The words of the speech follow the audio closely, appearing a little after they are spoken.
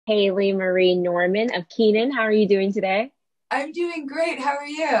Hayley Marie Norman of Kenan. How are you doing today? I'm doing great. How are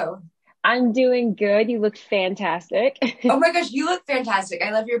you? I'm doing good. You look fantastic. Oh my gosh, you look fantastic.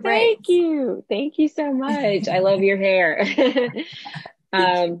 I love your Thank braids. you. Thank you so much. I love your hair. Thank you.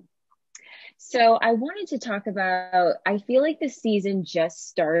 Um, so I wanted to talk about, I feel like the season just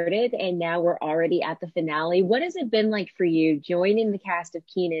started and now we're already at the finale. What has it been like for you joining the cast of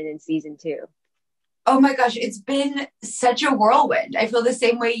Kenan in season two? Oh my gosh, it's been such a whirlwind. I feel the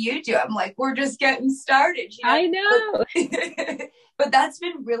same way you do. I'm like, we're just getting started, you know? I know. But, but that's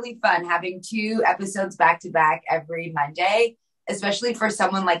been really fun having two episodes back to back every Monday, especially for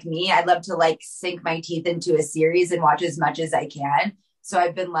someone like me. I love to like sink my teeth into a series and watch as much as I can. So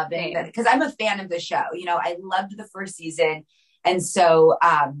I've been loving that Same. because I'm a fan of the show. I loved the first season. And so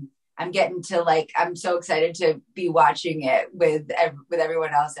I'm getting to like I'm so excited to be watching it with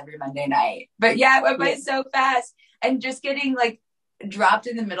everyone else every Monday night. But yeah, it went by Yeah. so fast, and just getting like dropped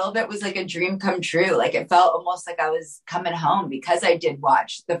in the middle of it was like a dream come true. Like it felt almost like I was coming home because I did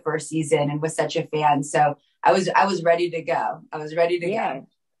watch the first season and was such a fan. So I was ready to go. I was ready to Yeah. go.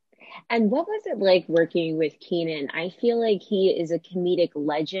 And what was it like working with Kenan? I feel like he is a comedic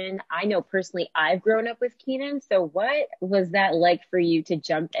legend. I know personally I've grown up with Kenan. So what was that like for you to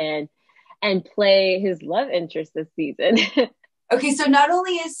jump in and play his love interest this season? Okay, so not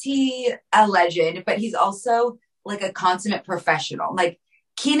only is he a legend, but he's also like a consummate professional. Like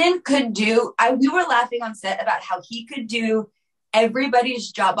Keenan could do, we were laughing on set about how he could do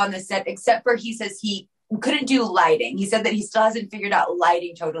everybody's job on the set, except for he says he couldn't do lighting. He said that he still hasn't figured out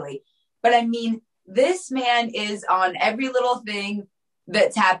lighting totally. But I mean, this man is on every little thing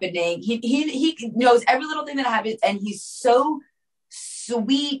that's happening. He knows every little thing that happens, and he's so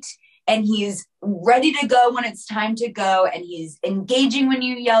sweet and he's ready to go when it's time to go, and he's engaging when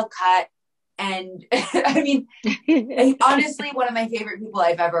you yell cut. And I mean, honestly, one of my favorite people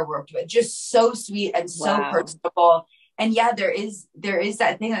I've ever worked with. Just so sweet and so Wow. personable. And yeah, there is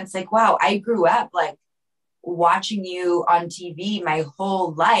that thing that's like, wow, I grew up like watching you on TV my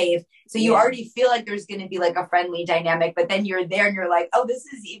whole life. So you Yeah. already feel like there's going to be like a friendly dynamic, but then you're there and you're like, oh, this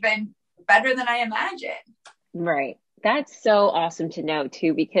is even better than I imagined. Right. That's so awesome to know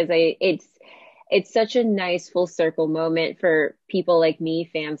too, because it's such a nice full circle moment for people like me,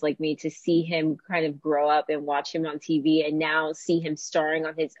 fans like me, to see him kind of grow up and watch him on TV and now see him starring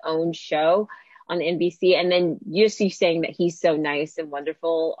on his own show on NBC. And then just you saying that he's so nice and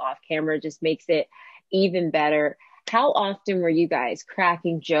wonderful off camera just makes it even better. How often were you guys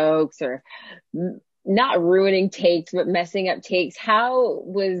cracking jokes or not ruining takes, but messing up takes? How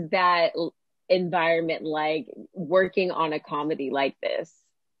was that environment like working on a comedy like this?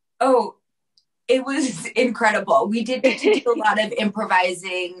 Oh, it was incredible. We did get to do a lot of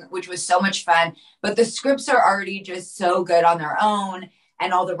improvising, which was so much fun. But the scripts are already just so good on their own.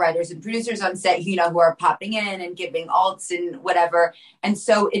 And all the writers and producers on set, who are popping in and giving alts and whatever. And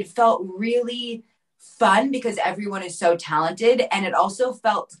so it felt really fun because everyone is so talented. And it also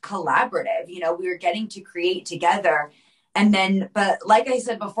felt collaborative. We were getting to create together. And then, but like I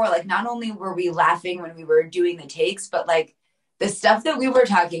said before, like not only were we laughing when we were doing the takes, but like the stuff that we were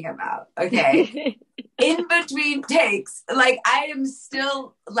talking about, okay, in between takes, like I am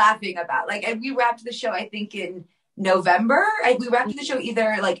still laughing about. Like, and we wrapped the show, I think, in November. We wrapped the show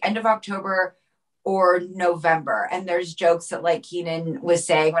either like end of October or November. And there's jokes that like Kenan was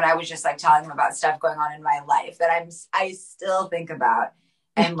saying when I was just like telling him about stuff going on in my life that I still think about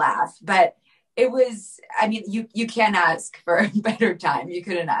and laugh. But it was, I mean, you can't ask for a better time. You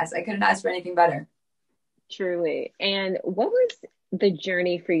couldn't ask. I couldn't ask for anything better. Truly. And what was the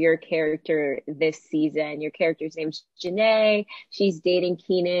journey for your character this season? Your character's name's Janae. She's dating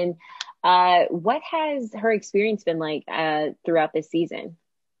Kenan. What has her experience been like throughout this season?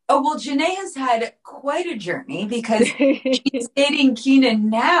 Oh, well, Janae has had quite a journey because she's dating Kenan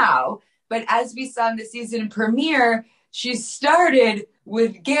now. But as we saw in the season premiere, she started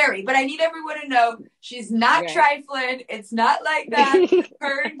with Gary. But I need everyone to know she's not Right. trifling. It's not like that.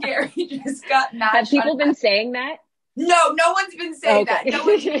 Her and Gary just got Have matched on. people been saying that? No, no one's been saying that. No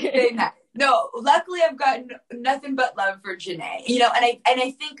one's been Okay. saying that. No, luckily I've gotten nothing but love for Janae. And I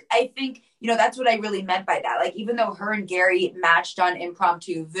think that's what I really meant by that. Like even though her and Gary matched on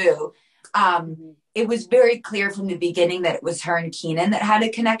Impromptu Vu, Mhm. it was very clear from the beginning that it was her and Kenan that had a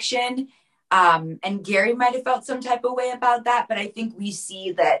connection. And Gary might have felt some type of way about that, but I think we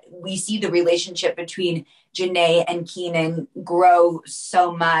see the relationship between Janae and Kenan grow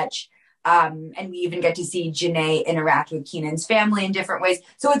so much. And we even get to see Janae interact with Kenan's family in different ways.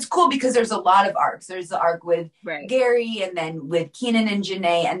 So it's cool because there's a lot of arcs. There's the arc with Right. Gary, and then with Kenan and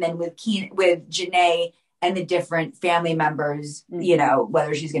Janae, and then with Janae and the different family members, you Mm-hmm. know,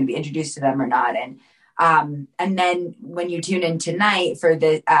 whether she's going to be introduced to them or not. And then when you tune in tonight for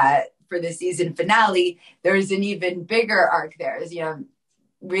the season finale, there's an even bigger arc there. Is, you know,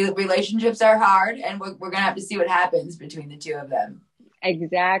 relationships are hard, and we're gonna have to see what happens between the two of them.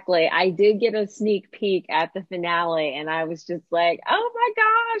 Exactly. I did get a sneak peek at the finale and I was just like, oh my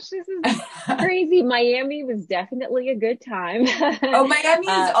gosh, this is crazy. Miami was definitely a good time. Oh, Miami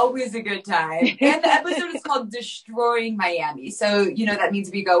is uh, always a good time. And the episode is called Destroying Miami. So, you know, that means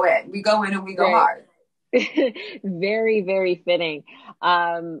we go in. We go in and we go right. hard. Very, very fitting.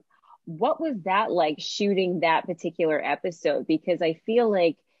 Um, what was that like shooting that particular episode? Because I feel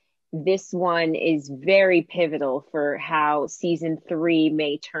like this one is very pivotal for how season three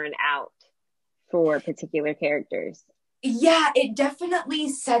may turn out for particular characters. Yeah, it definitely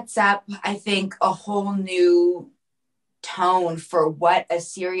sets up, I think, a whole new tone for what a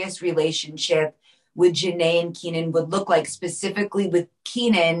serious relationship with Janae and Kenan would look like, specifically with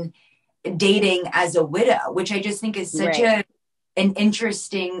Kenan dating as a widow, which I just think is such Right. an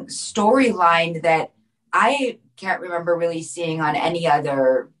interesting storyline that I can't remember really seeing on any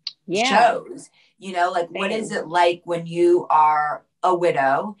other Yeah. shows. You know, like what is Same. it like when you are a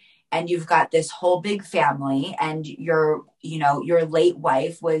widow and you've got this whole big family and your, you know, your late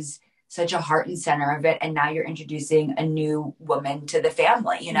wife was such a heart and center of it, and now you're introducing a new woman to the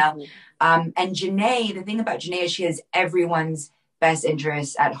family, you know. Mhm. And Janae, the thing about Janae is she has everyone's best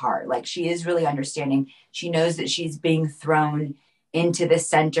interests at heart. Like she is really understanding. She knows that she's being thrown into the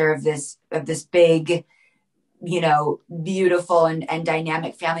center of this big, you know, beautiful and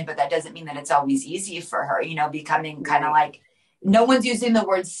dynamic family, but that doesn't mean that it's always easy for her, you know, becoming kind of Right. like, no one's using the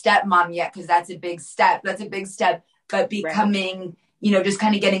word stepmom yet because that's a big step. That's a big step, but Right. becoming, you know, just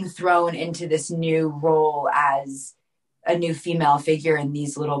kind of getting thrown into this new role as a new female figure in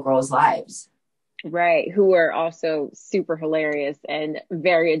these little girls' lives. Right. Who are also super hilarious and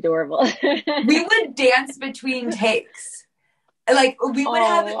very adorable. We would dance between takes. Like we would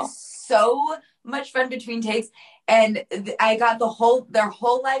have Oh, so much fun between takes, and I got their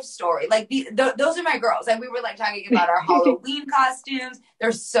whole life story. Like those are my girls. Like we were like talking about our Halloween costumes.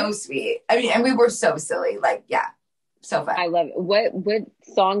 They're so sweet. I mean, and we were so silly. Like yeah, so fun. I love it. What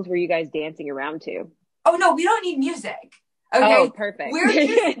songs were you guys dancing around to? Oh no, we don't need music. Oh, Okay. perfect. We're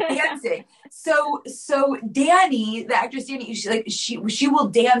just dancing. So Danny, the actress Danny, she will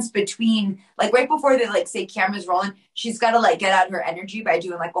dance between, like right before they like say cameras rolling, she's gotta like get out her energy by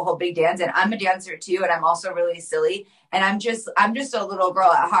doing like a whole big dance. And I'm a dancer too, and I'm also really silly. And I'm just a little girl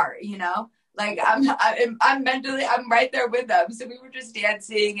at heart, you know? Like I'm mentally I'm right there with them. So we were just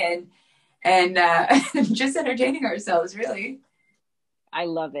dancing and just entertaining ourselves, really. I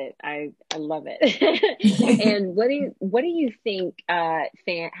love it. I love it. And what do you think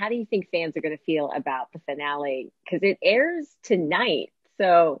how do you think fans are going to feel about the finale? Because it airs tonight.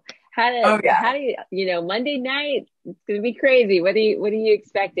 So Oh yeah. how do you know Monday night? It's going to be crazy. What are you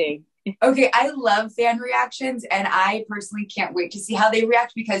expecting? Okay, I love fan reactions, and I personally can't wait to see how they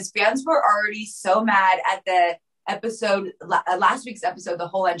react because fans were already so mad at the episode, last week's episode, the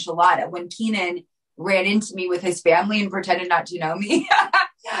whole enchilada, when Kenan ran into me with his family and pretended not to know me.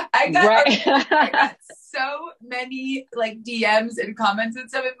 Right. I got so many like DMs and comments, and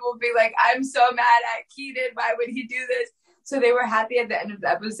some people will be like, "I'm so mad at Kenan. Why would he do this?" So they were happy at the end of the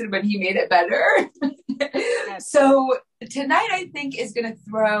episode when he made it better. So tonight, I think, is going to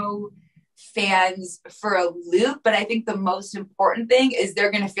throw fans for a loop. But I think the most important thing is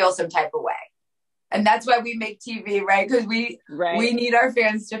they're going to feel some type of way. And that's why we make TV, right? Because we Right. need our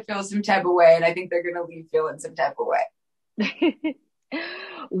fans to feel some type of way. And I think they're going to leave feeling some type of way.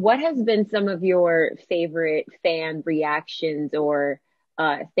 What has been some of your favorite fan reactions or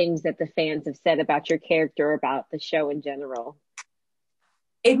things that the fans have said about your character or about the show in general?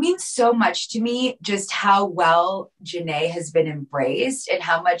 It means so much to me just how well Janae has been embraced and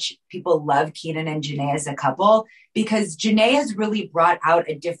how much people love Kenan and Janae as a couple, because Janae has really brought out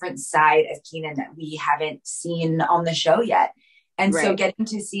a different side of Kenan that we haven't seen on the show yet. And so Right. getting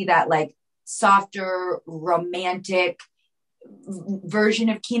to see that like softer, romantic version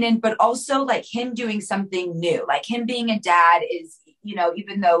of Kenan, but also like him doing something new, like him being a dad is, you know,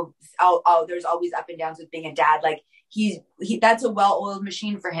 even though there's always up and downs with being a dad, like he that's a well-oiled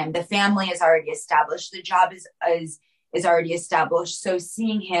machine for him. The family is already established. The job is already established. So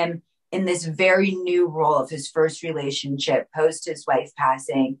seeing him in this very new role of his first relationship post his wife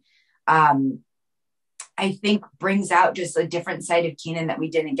passing, um, I think brings out just a different side of Kenan that we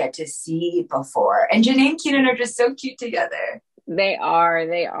didn't get to see before. And Janae and Kenan are just so cute together. They are.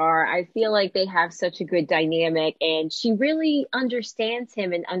 They are. I feel like they have such a good dynamic, and she really understands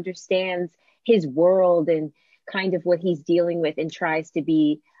him and understands his world and kind of what he's dealing with, and tries to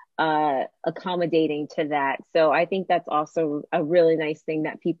be accommodating to that. So I think that's also a really nice thing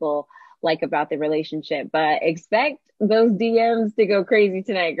that people like about the relationship. But expect those DMs to go crazy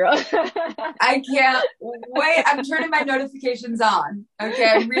tonight, girl. I can't wait. I'm turning my notifications on. Okay,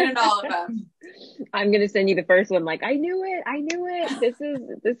 I'm reading all of them. I'm gonna send you the first one. Like, I knew it. I knew it.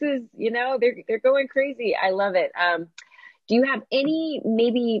 This is, they're going crazy. I love it. Do you have any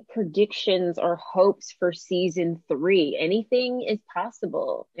maybe predictions or hopes for season 3? Anything is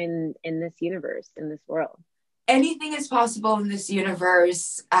possible in this universe, in this world. Anything is possible in this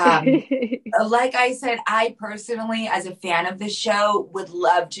universe. Like I said, I personally, as a fan of the show, would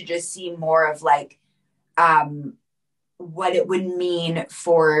love to just see more of like what it would mean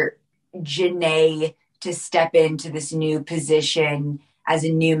for Janae to step into this new position as a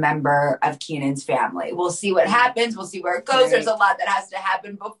new member of Kenan's family. We'll see what happens. We'll see where it goes. Right. There's a lot that has to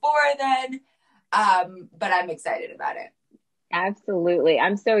happen before then. But I'm excited about it. Absolutely.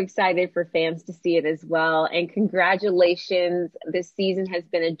 I'm so excited for fans to see it as well. And congratulations. This season has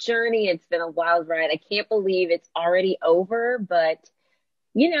been a journey. It's been a wild ride. I can't believe it's already over, but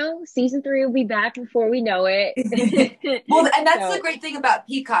season 3 will be back before we know it. Well, and that's the great thing about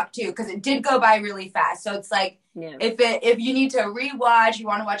Peacock too, because it did go by really fast. So it's like, if you need to rewatch, you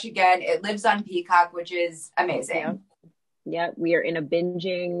want to watch again, it lives on Peacock, which is amazing. Yeah, we are in a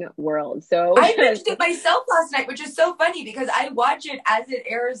binging world. So I binged it myself last night, which is so funny because I watch it as it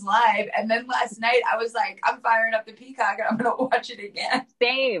airs live. And then last night I was like, I'm firing up the Peacock and I'm going to watch it again.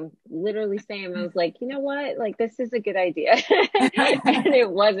 Same, literally same. I was like, you know what? Like, this is a good idea. And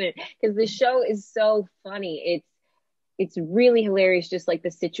it wasn't, because the show is so funny. It's really hilarious. Just like the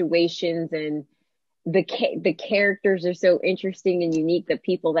situations and the characters are so interesting and unique. The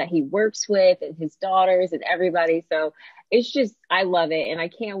people that he works with and his daughters and everybody. So it's just, I love it. And I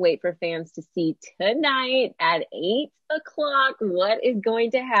can't wait for fans to see tonight at 8:00 what is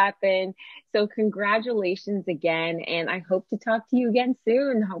going to happen. So congratulations again. And I hope to talk to you again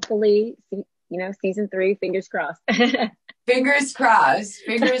soon. Hopefully, season 3, fingers crossed. Fingers crossed.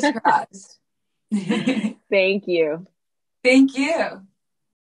 Fingers crossed. Thank you. Thank you.